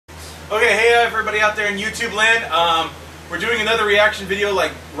Okay, hey everybody out there in YouTube land. We're doing another reaction video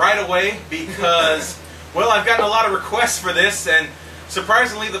like right away because, well, I've gotten a lot of requests for this, and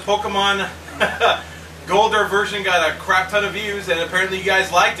surprisingly the Pokemon Golder version got a crap ton of views, and apparently you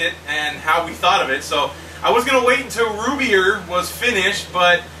guys liked it and how we thought of it. So I was gonna wait until RUBYER was finished,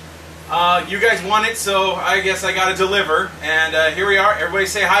 but you guys want it, so I guess I gotta deliver. And here we are. Everybody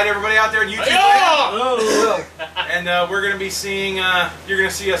say hi to everybody out there in YouTube. Oh! And we're gonna be seeing. You're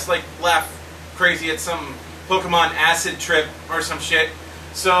gonna see us like laugh crazy at some Pokemon acid trip or some shit.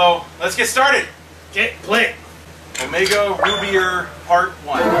 So let's get started. Get play. Omega RUBYER Part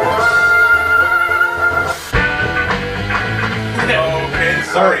 1. Okay,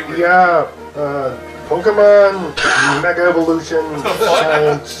 sorry. Pokemon Mega Evolution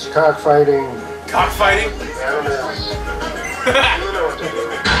Science Cockfighting. Cockfighting?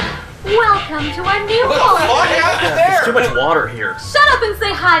 Welcome to our new home. There's too much water here. Shut up and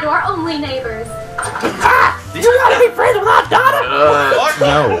say hi to our only neighbors. Do you want to be friends with our daughter?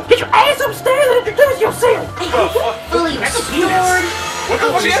 No. Get your ass upstairs and introduce yourself. Fully restored. What the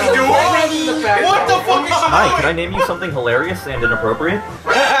fuck is she doing? What the fuck is she doing? Hi, can I name you something hilarious and inappropriate?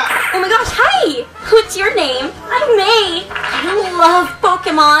 Oh my gosh, hi! What's your name? I'm May. I love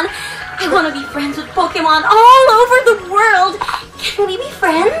Pokemon. I want to be friends with Pokemon all over the world. Can we be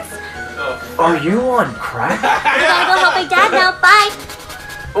friends? Are you on crack? I gotta go help my dad now. Bye.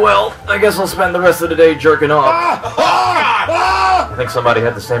 Well, I guess I'll spend the rest of the day jerking off. I think somebody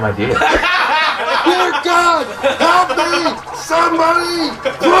had the same idea. Dear God, help me! Somebody,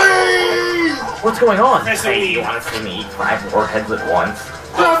 please! What's going on? Hey, you want to see me eat 5 warheads at once?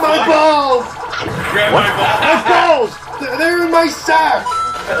 Grab my balls! Grab What? My balls! They're in my sack!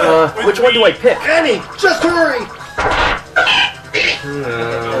 Which one do I pick? Any! Just hurry!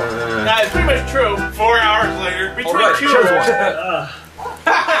 Nah, it's pretty much true. 4 hours later. Between Alright, two. choose one.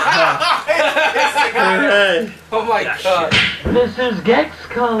 Oh my god. This is Gex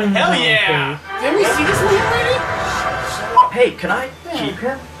calling. Hell yeah! Didn't we see this little lady? Hey, can I keep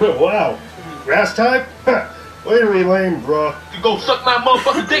him? Wow. Grass type? Way to be lame, bro. You go suck my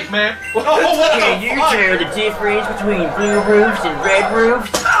motherfucking dick, man. Can you tell the difference between blue roofs and red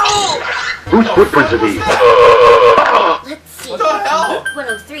roofs? Whose footprints are these? Let's see. What the hell? On Route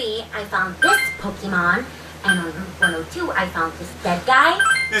 103, I found this Pokemon. And on Route 102, I found this dead guy.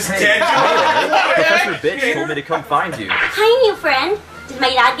 This Hey, dead guy. Professor Bitch told me to come find you. Hi, new friend. Did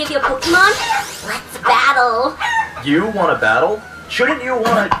my dad give you a Pokemon? Let's battle. You want to battle? Shouldn't you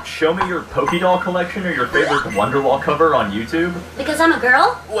want to show me your Pokédoll collection or your favorite Wonderwall cover on YouTube? Because I'm a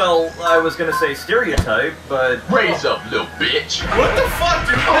girl? Well, I was gonna say stereotype, but... Raise up, little bitch. What the fuck,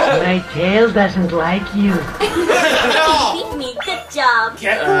 dude? My tail doesn't like you. You beat me. Good job.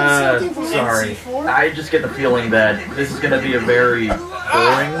 Sorry. I just get the feeling that this is gonna be a very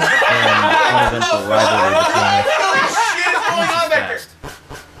boring and uneventful rivalry between us. What the shit is going on back here?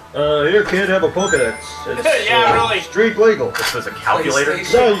 Here, kid, have a Pokedex. It's, Yeah, really. street legal. This was a calculator?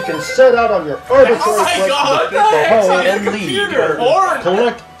 So you can set out on your arbitrary Oh my quest God, to defeat the whole and lead. Horn.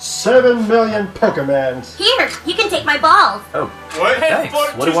 collect 7 million Pokemons. Here, you can take my balls. Oh, What? thanks.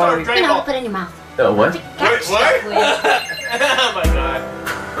 What do I... You know, put it in your mouth. What? To catch Wait, stuff what? with. Oh my god.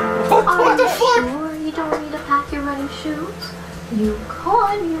 What the fuck? Sure you don't need to pack your running shoes? You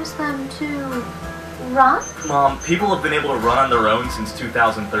could use them to run? Mom, people have been able to run on their own since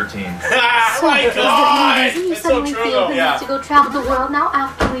 2013. Oh So my does god! it mean you It's so suddenly true feel though. the Yeah. need to go travel the world now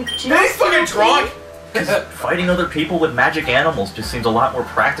after we've just He's fucking drunk. Fighting other people with magic animals just seems a lot more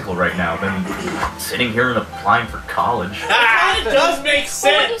practical right now than sitting here and applying for college. Ah, It does make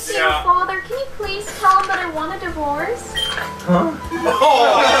But when you sense. see your father, can you please tell him that I want a divorce? Huh?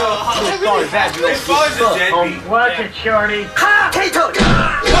 oh. His father's a deadbeat. Watch it, Shorty. What the fuck?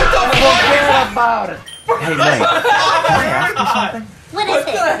 Forget about it. Hey, May, can I ask you something? What is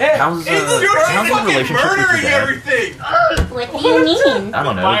it? How's, Dude, how's she's your fucking relationship with murdering your dad? everything. What do you mean? I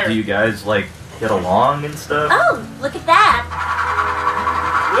don't know, do you guys, like, get along and stuff? Oh, look at that.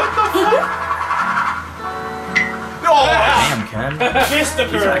 What the fuck? No. Damn, Ken. Kiss the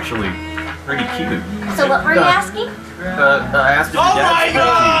He's girl. actually pretty cute. So what were you asking? I asked if your Oh dad's my pretty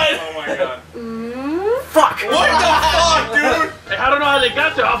god. Oh my god. Mm. Fuck! What the fuck, dude? Hey, I don't know how they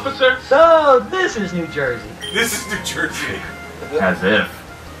got there, officer. So, this is New Jersey. This is New Jersey. As if.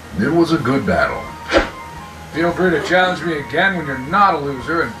 It was a good battle. Feel free to challenge me again when you're not a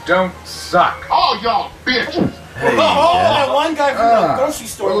loser and don't suck. Oh, y'all bitches! Hey, Oh, Dad. That one guy from the grocery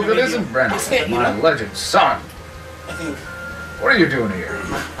store. Well, if it video. isn't Brendan, That's it, you my know? alleged son, I think what are you doing here?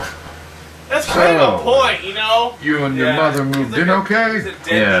 that's kind of a point, you know? You and your Yeah, mother he's moved like in He's okay? a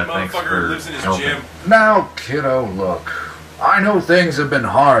deadbeat Yeah, thanks motherfucker for who lives in his helping. gym. Now, kiddo, look. I know things have been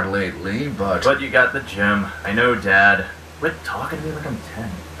hard lately, but... But you got the gym. I know, Dad. Quit talking to me like I'm 10.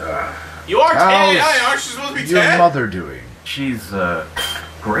 You are 10! Yeah, aren't you supposed to be your 10? mother doing? She's,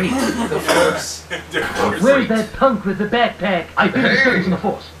 great. Divorce. Where's that punk with the backpack? I think it's coming from the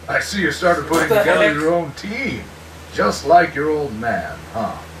force. I see you started putting together your own team. Just like your old man,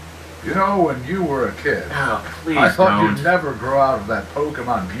 huh? You know, when you were a kid, Oh, please I thought don't. you'd never grow out of that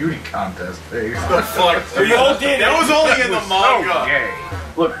Pokemon beauty contest phase. The fuck? That was only in the manga. Gay.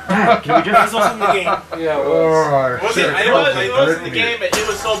 Look, Dad, can we It was just... also in the game. Yeah, well, Alright, Was it? sure. I It was in the game, but it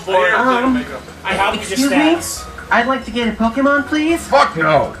was so boring. I have just Excuse me? stats. I'd like to get a Pokemon, please. Fuck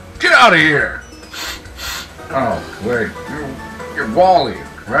no! Get out of here! Oh, wait. You're Wally,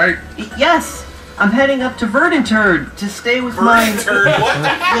 right? Yes, I'm heading up to Verdanterd to stay with my, Turd, what the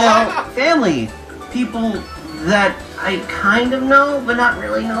family. People that I kind of know, but not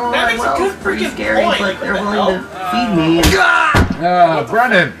really know That that makes a well. good It's pretty freaking scary, point. but they're What the willing to feed me. And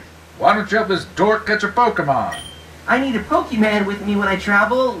Brennan, why don't you help this dork catch a Pokemon? I need a Pokemon with me when I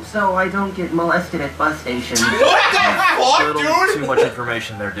travel, so I don't get molested at bus stations. What the fuck, Little dude? too much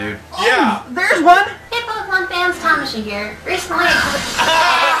information there, dude. Yeah. There's one. Hey Pokemon fans, Thomasha here. Recently Would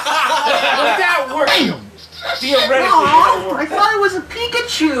that work? Theoretically, Aw, it would I work. thought it was a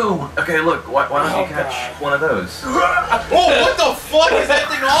Pikachu. Okay, look, why don't you Oh, catch God. one of those? Oh, what the fuck is that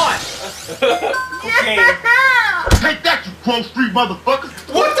thing on? Okay. take that, you Crow Street motherfuckers!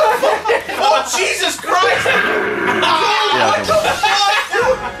 What the fuck? Oh, Jesus Christ! What the fuck,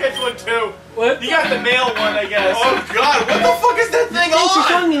 dude? I'll catch one too. What? You got the male one, I guess. Oh God, what the fuck is that thing Thanks for on?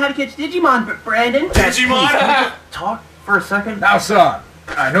 showing me how to catch Digimon, Brandon. Digimon? Talk for a second. Now, son,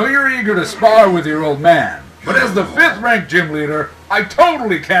 I know you're eager to spar with your old man, but as the 5th ranked gym leader, I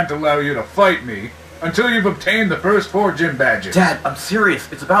totally can't allow you to fight me until you've obtained the first 4 gym badges. Dad, I'm serious.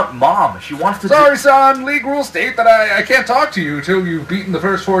 It's about Mom. She wants to... Sorry, son. League rules state that I can't talk to you until you've beaten the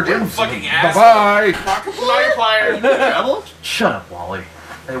first 4 gyms. fucking asshole. Bye-bye. Markiplier. Trouble? Shut up, Wally.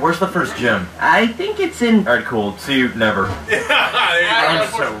 Hey, where's the first gym? I think it's in. Alright, cool. See you never. Yeah, I'm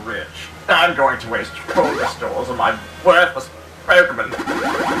so rich. I'm going to waste $4 on my worthless Pokemon.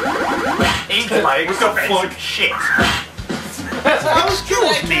 Eat my expensive shit.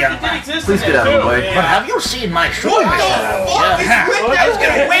 Excuse me, young man. Please get out of the way. But have you seen my showing What the machine? fuck is Yeah. with I was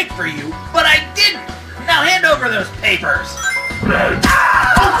that? gonna wait for you, but I didn't. Now hand over those papers.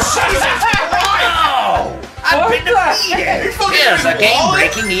 Jesus Christ! Oh, I've been defeated. You fucking Here's a Wally?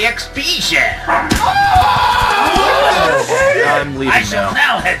 game-breaking EXP shell. I'm leaving I shall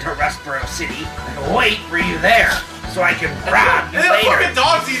now. now head to Rustboro City and wait for you there, so I can rob you And then fucking later.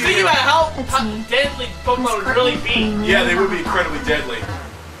 dogs eating Think him. about how That's me. deadly Pokemon would really be. Yeah, they would be incredibly deadly.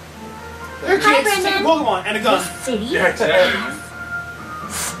 Hi, Take a Brendan. Pokemon and a gun. City? Yeah, exactly.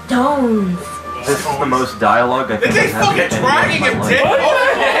 Stones. This is the most dialogue I think They I've had fucking in dragging my him life. dead.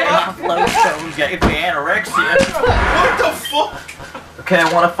 Oh, Flowstones gave me anorexia. what the fuck? Okay, I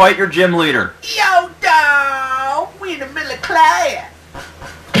want to fight your gym leader. Yo, dog, we in the middle of class.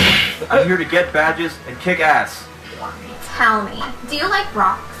 I'm here to get badges and kick ass. Tell me, do you like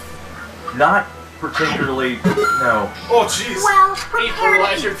rocks? Not particularly, no. Oh, jeez. Well, Hey, prepare to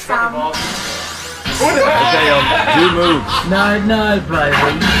fertilize your eat training some. balls. Okay, do move. Nod, nod,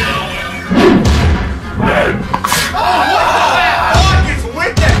 private. What is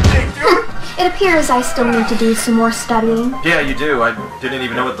with that thing, dude? It appears I still need to do some more studying. Yeah, you do. I didn't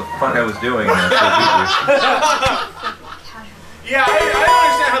even know what the fuck I was doing. And I Yeah, I don't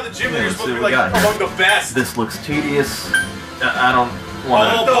understand how the gym leader's Yeah, supposed to be so we like got among the best. this looks tedious. I don't Oh,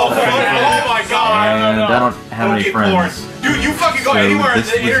 want the to. fuck? Oh my god. And I don't have Don't any get friends. bored. Dude, you fucking go So anywhere on this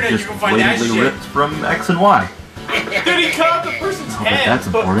the was internet, you just can find that blatantly shit. ripped from X and Y. Dude, he cut off the person's Oh, but head. that's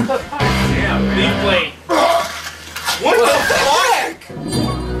important. Damn, Leaf man. blade. What the fuck?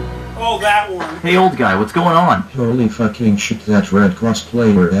 Oh, that one. Hey, old guy, what's going on? Holy fucking shit, that Red Cross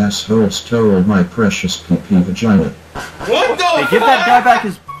player asshole stole my precious PP vagina. What the Hey, fuck? give that guy back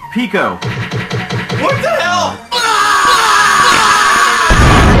his Pico. What the hell?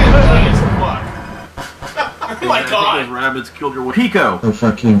 Oh my Those god. rabbits killed your Pico. Oh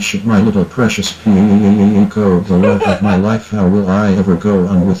fucking shit, my little precious Pico, the love of my life, how will I ever go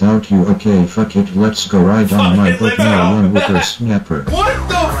on without you? Okay, fuck it, let's go ride on my Fuck it, boat let's now, go. one with her snapper. What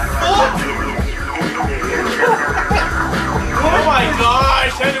the fuck? Oh my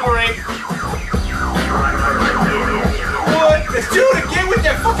gosh. Time to break. What? Dude, again with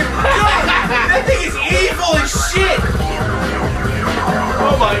that fucking gun! That thing is evil as shit!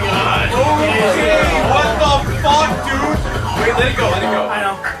 Oh my god. Okay, what the fuck, dude? Wait, let it go, let it go. I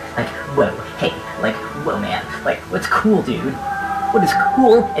know. Like, whoa, hey, like, whoa, man. Like, what's cool, dude? What is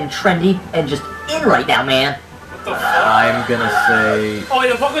cool and trendy and just in right now, man? the fuck? I'm gonna say. Oh,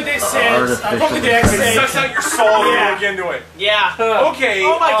 the Pokedex says. Pokedex It says. sucks out your soul when you look into it. Yeah. Okay.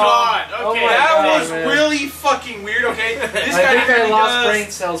 Oh my god. Okay. That was really fucking weird. Okay. This guy apparently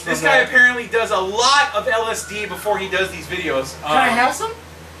does. This guy apparently does a lot of LSD before he does these videos. Can I have some?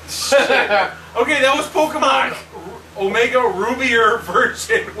 Shit. Okay, that was Pokemon Omega RUBYER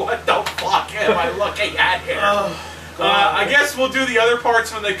version. What the fuck am I looking at here? I guess we'll do the other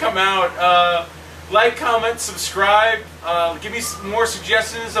parts when they come out. Like, comment, subscribe. Give me some more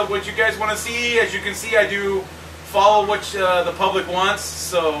suggestions of what you guys want to see. As you can see, I do follow what the public wants.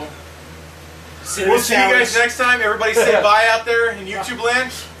 So we'll see you guys next time. Everybody say bye out there in YouTube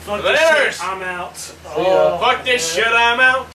land. Fuck this shit, I'm out. Fuck this shit, I'm out.